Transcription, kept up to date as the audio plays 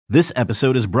This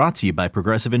episode is brought to you by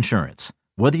Progressive Insurance.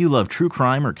 Whether you love true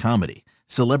crime or comedy,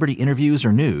 celebrity interviews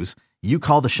or news, you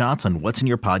call the shots on what's in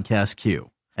your podcast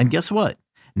queue. And guess what?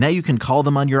 Now you can call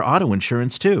them on your auto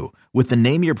insurance too with the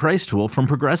Name Your Price tool from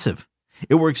Progressive.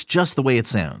 It works just the way it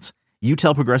sounds. You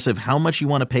tell Progressive how much you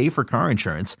want to pay for car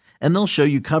insurance, and they'll show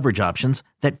you coverage options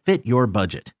that fit your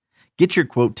budget. Get your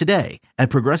quote today at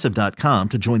Progressive.com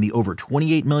to join the over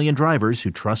 28 million drivers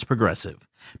who trust Progressive.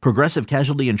 Progressive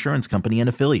Casualty Insurance Company and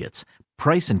Affiliates.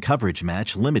 Price and coverage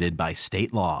match limited by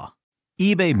state law.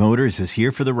 eBay Motors is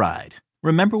here for the ride.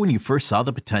 Remember when you first saw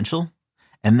the potential?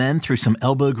 And then through some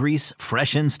elbow grease,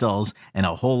 fresh installs, and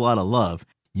a whole lot of love,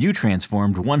 you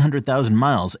transformed 100,000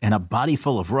 miles and a body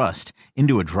full of rust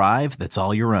into a drive that's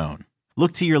all your own.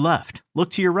 Look to your left.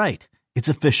 Look to your right. It's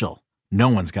official. No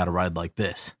one's got a ride like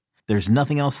this. There's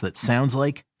nothing else that sounds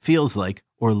like, feels like,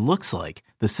 or looks like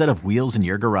the set of wheels in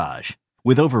your garage.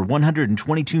 With over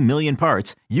 122 million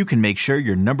parts, you can make sure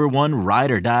your number one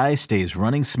ride or die stays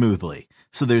running smoothly.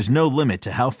 So there's no limit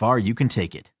to how far you can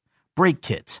take it. Brake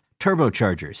kits,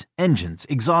 turbochargers, engines,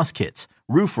 exhaust kits,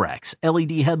 roof racks,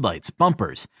 LED headlights,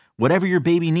 bumpers, whatever your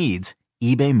baby needs,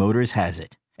 eBay Motors has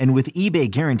it. And with eBay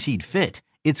Guaranteed Fit,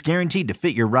 it's guaranteed to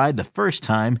fit your ride the first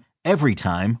time, every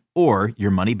time, or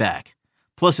your money back.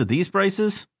 Plus, at these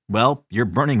prices, well, you're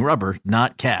burning rubber,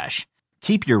 not cash.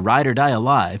 Keep your ride or die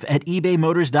alive at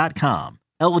ebaymotors.com.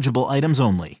 Eligible items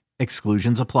only.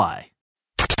 Exclusions apply.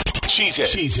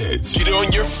 Cheeseheads. Get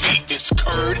on your feet. It's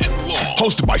Curd and Long.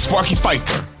 Hosted by Sparky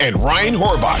Fifer and Ryan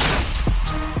Horvath.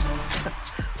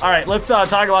 All right, let's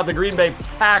talk about the Green Bay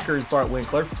Packers, Bart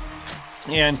Winkler.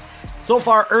 And so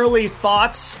far, early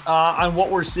thoughts on what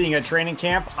we're seeing at training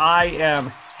camp. I am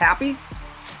happy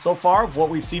so far of what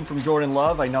we've seen from Jordan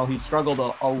Love. I know he struggled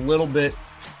a little bit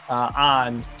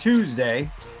on Tuesday.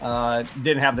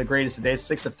 Didn't have the greatest of days,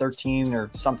 6 of 13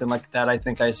 or something like that, I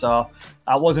think I saw.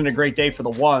 Wasn't a great day for the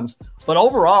ones. But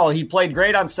overall, he played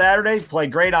great on Saturday,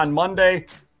 played great on Monday,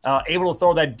 able to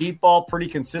throw that deep ball pretty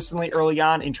consistently early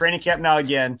on in training camp. Now,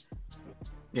 again,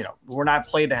 you know, haven't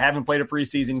played a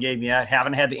preseason game yet,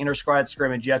 haven't had the inter-squad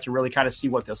scrimmage yet to really kind of see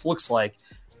what this looks like.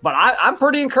 But I'm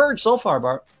pretty encouraged so far,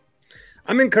 Bart.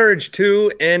 I'm encouraged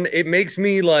too, and it makes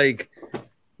me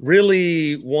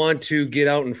really want to get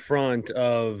out in front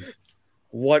of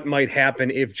what might happen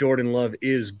if Jordan Love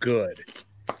is good.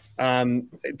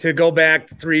 To go back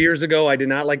 3 years ago, I did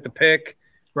not like the pick.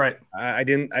 Right. I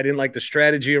didn't like the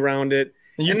strategy around it.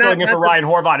 And you filling in for Ryan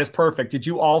Horvath is perfect. Did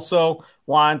you also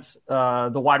want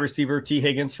the wide receiver T.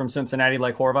 Higgins from Cincinnati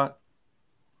like Horvath?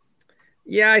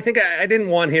 Yeah, I think I didn't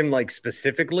want him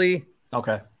specifically.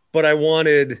 Okay. But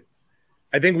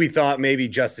I think we thought maybe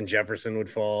Justin Jefferson would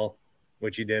fall,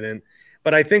 which he didn't.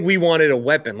 But I think we wanted a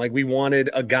weapon. We wanted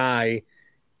a guy.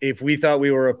 If we thought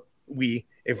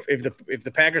if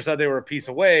the Packers thought they were a piece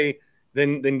away,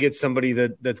 then get somebody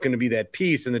that's going to be that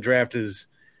piece, and the draft is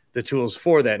the tools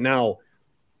for that. Now,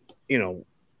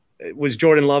 was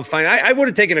Jordan Love fine? I would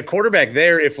have taken a quarterback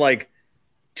there if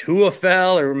Tua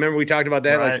fell, or remember we talked about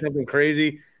that, right. Something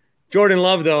crazy. Jordan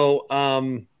Love though,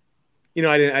 I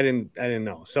didn't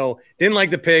know. So didn't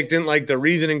like the pick, didn't like the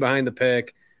reasoning behind the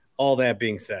pick. All that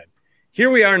being said,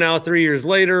 here we are now 3 years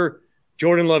later.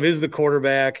 Jordan Love is the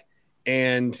quarterback.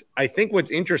 And I think what's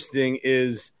interesting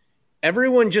is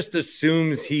everyone just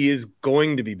assumes he is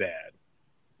going to be bad.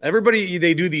 Everybody,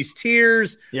 they do these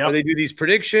tiers, yep, or they do these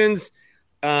predictions.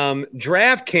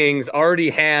 DraftKings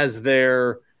already has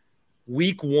their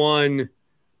week one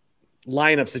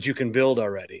lineups that you can build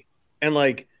already. And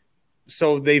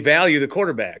so they value the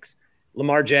quarterbacks.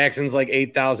 Lamar Jackson's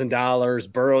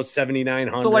 $8,000, Burrow's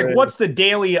 $7,900. So what's the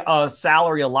daily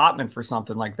salary allotment for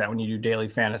something like that when you do daily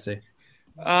fantasy?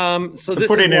 So to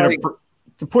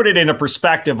put it in a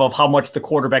perspective of how much the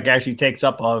quarterback actually takes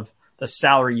up of the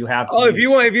salary you have.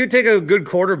 If you take a good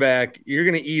quarterback, you're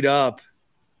going to eat up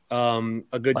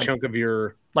a good chunk of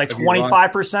your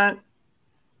 25%.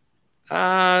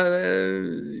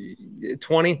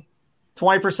 20%.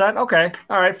 Okay.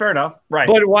 All right. Fair enough. Right.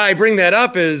 But why I bring that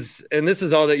up is, and this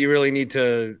is all that you really need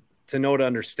to know to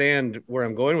understand where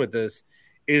I'm going with this,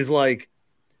 is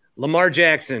Lamar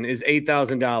Jackson is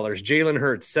 $8,000. Jalen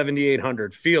Hurts,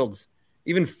 $7,800. Fields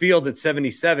at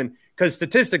 $77,000, because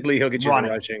statistically he'll get you the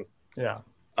rushing. Yeah.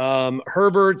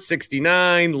 Herbert,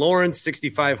 $69,000. Lawrence,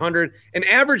 $6,500. An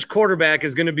average quarterback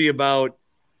is going to be about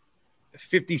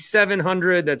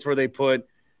 $5,700. That's where they put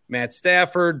Matt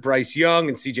Stafford, Bryce Young,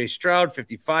 and C.J. Stroud,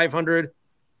 $5,500.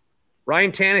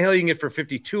 Ryan Tannehill you can get for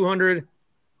 $5,200.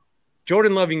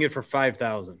 Jordan Love you can get for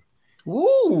 $5,000.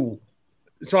 Ooh.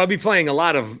 So I'll be playing a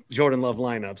lot of Jordan Love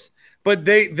lineups. But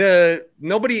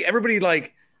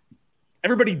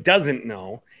everybody doesn't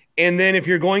know And then if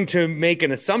you're going to make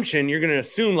an assumption, you're going to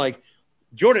assume like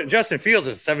Justin Fields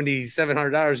is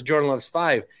 $7,700. Jordan Love's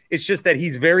 $5,000. It's just that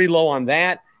he's very low on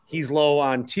that. He's low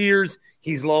on tiers.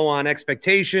 He's low on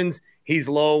expectations. He's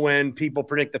low when people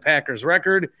predict the Packers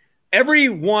record.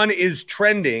 Everyone is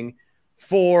trending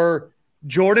for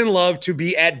Jordan Love to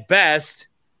be at best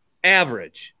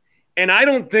average. And I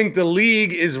don't think the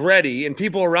league is ready, and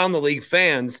people around the league,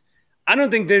 fans, I don't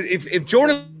think that if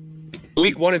Jordan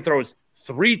week 1 and throws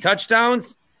 3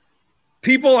 touchdowns,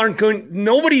 people aren't going –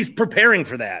 nobody's preparing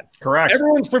for that. Correct.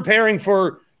 Everyone's preparing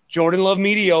for Jordan Love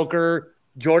mediocre,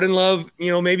 Jordan Love,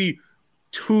 maybe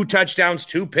 2 touchdowns,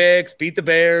 2 picks, beat the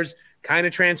Bears, kind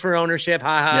of transfer ownership,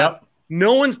 ha-ha. Yep.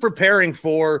 No one's preparing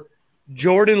for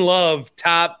Jordan Love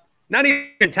top, not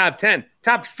even top 10,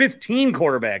 top 15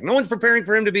 quarterback. No one's preparing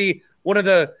for him to be one of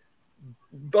the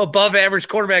above average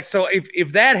quarterbacks. So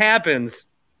if that happens,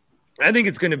 I think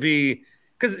it's going to be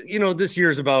because, this year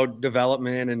is about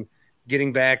development and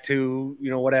getting back to,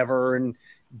 whatever and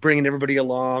bringing everybody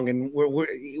along. And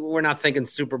we're not thinking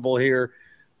Super Bowl here.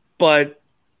 But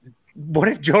what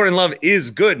if Jordan Love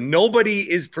is good?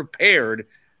 Nobody is prepared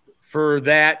for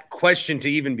that question to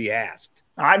even be asked.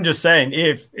 I'm just saying,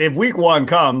 if week 1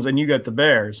 comes and you get the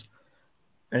Bears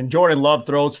and Jordan Love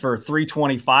throws for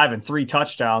 325 and 3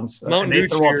 touchdowns, Mountain and they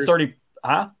Dew throw cheers. up 30,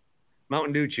 huh?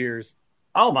 Mountain Dew cheers.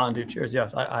 Oh, Mountain Dew cheers.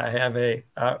 Yes, I have a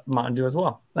Mountain Dew as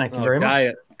well. Thank you very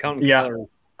Diet. much. Counting Yeah, calories.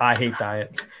 I hate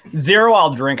diet. Zero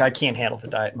I'll drink. I can't handle the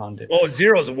diet Mountain Dew. Oh,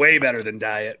 Zero's way better than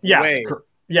Diet. Yes, Way.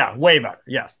 way better.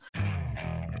 Yes.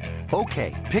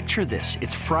 Okay, picture this.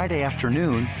 It's Friday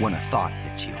afternoon when a thought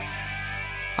hits you.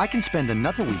 I can spend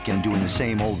another weekend doing the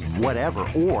same old whatever,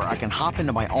 or I can hop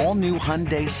into my all-new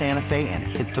Hyundai Santa Fe and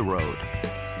hit the road.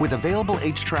 With available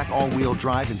H-Track all-wheel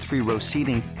drive and 3-row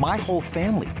seating, my whole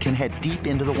family can head deep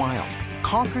into the wild.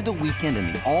 Conquer the weekend in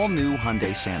the all-new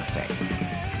Hyundai Santa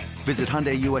Fe. Visit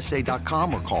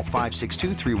HyundaiUSA.com or call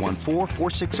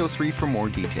 562-314-4603 for more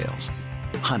details.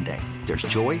 Hyundai, there's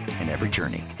joy in every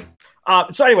journey.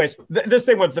 So anyways, this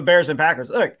thing with the Bears and Packers,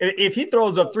 look, if he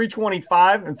throws up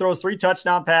 325 and throws 3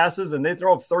 touchdown passes and they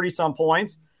throw up 30-some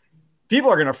points, people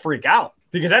are going to freak out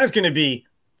because that is going to be,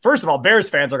 first of all, Bears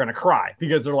fans are going to cry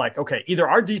because they're like, okay, either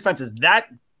our defense is that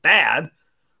bad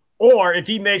or if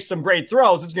he makes some great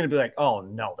throws, it's going to be like, oh,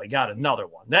 no, they got another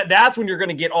one. That's when you're going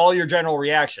to get all your general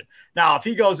reaction. Now, if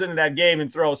he goes into that game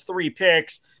and throws 3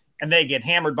 picks and they get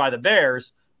hammered by the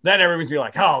Bears, then everyone's going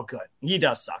to be like, oh, good. He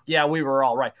does suck. Yeah, we were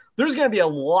all right. There's going to be a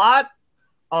lot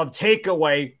of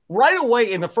takeaway right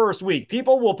away in the first week.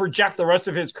 People will project the rest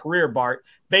of his career, Bart,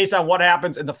 based on what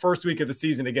happens in the first week of the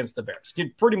season against the Bears. You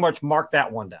can pretty much mark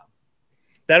that one down.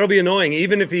 That'll be annoying,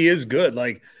 even if he is good.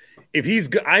 Like, if he's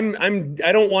good, I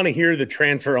don't want to hear the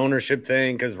transfer ownership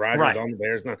thing because Rodgers on the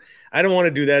Bears. No, I don't want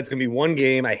to do that. It's going to be one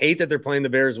game. I hate that they're playing the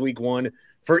Bears week 1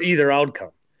 for either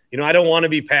outcome. I don't want to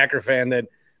be Packer fan that,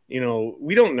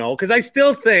 we don't know because I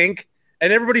still think,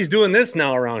 and everybody's doing this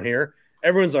now around here.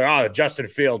 Everyone's like, oh, Justin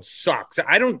Fields sucks.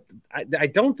 I don't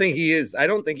think he is. I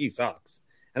don't think he sucks.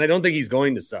 And I don't think he's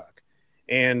going to suck.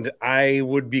 And I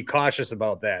would be cautious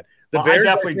about that. I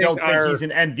definitely don't think he's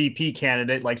an MVP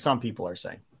candidate like some people are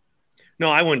saying. No,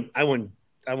 I wouldn't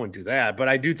do that. But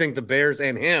I do think the Bears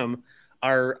and him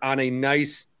are on a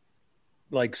nice,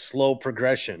 like, slow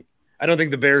progression. I don't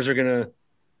think the Bears are going to,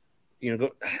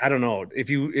 go, I don't know. If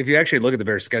you actually look at the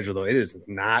Bears schedule, though, it is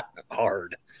not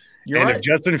hard. You're right. If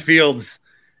Justin Fields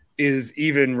is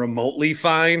even remotely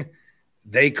fine,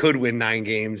 they could win 9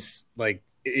 games like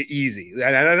easy.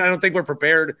 I don't think we're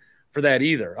prepared for that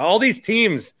either. All these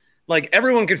teams, like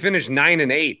everyone could finish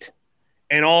 9-8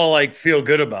 and all like feel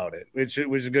good about it, which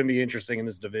is going to be interesting in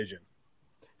this division.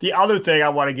 The other thing I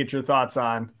want to get your thoughts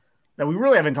on that we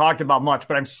really haven't talked about much,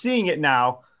 but I'm seeing it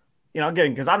now,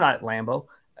 again, because I'm not at Lambeau.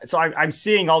 So I'm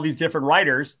seeing all these different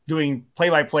writers doing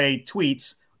play-by-play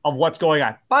tweets of what's going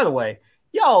on. By the way,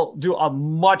 y'all do a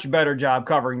much better job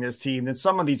covering this team than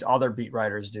some of these other beat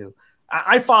writers do.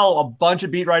 I follow a bunch of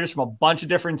beat writers from a bunch of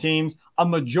different teams. A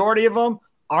majority of them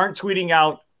aren't tweeting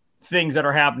out things that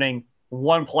are happening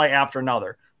one play after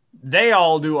another. They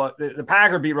all do the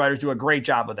Packer beat writers do a great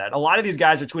job of that. A lot of these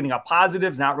guys are tweeting out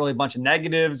positives, not really a bunch of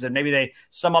negatives, and maybe they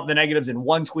sum up the negatives in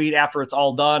one tweet after it's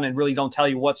all done and really don't tell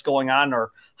you what's going on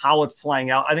or how it's playing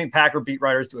out. I think Packer beat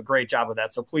writers do a great job of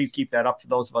that, so please keep that up for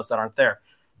those of us that aren't there.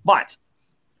 But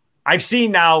I've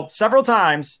seen now several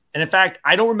times, and in fact,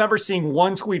 I don't remember seeing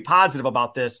one tweet positive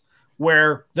about this,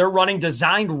 where they're running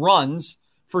designed runs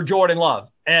for Jordan Love.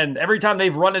 And every time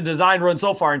they've run a design run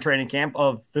so far in training camp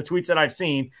of the tweets that I've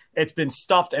seen, it's been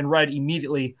stuffed and read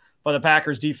immediately by the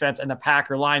Packers defense and the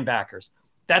Packer linebackers.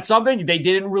 That's something they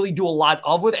didn't really do a lot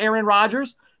of with Aaron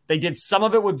Rodgers. They did some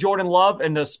of it with Jordan Love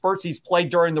and the spurts he's played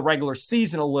during the regular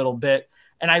season a little bit.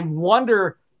 And I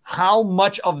wonder how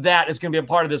much of that is going to be a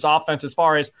part of this offense as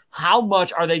far as how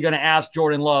much are they going to ask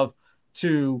Jordan Love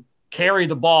to carry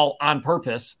the ball on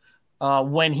purpose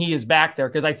when he is back there.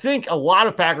 Because I think a lot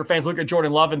of Packer fans look at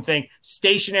Jordan Love and think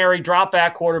stationary, drop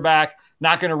back quarterback,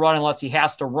 not going to run unless he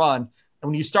has to run. And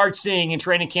when you start seeing in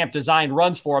training camp designed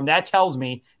runs for him, that tells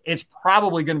me it's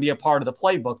probably going to be a part of the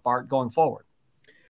playbook, Bart, going forward.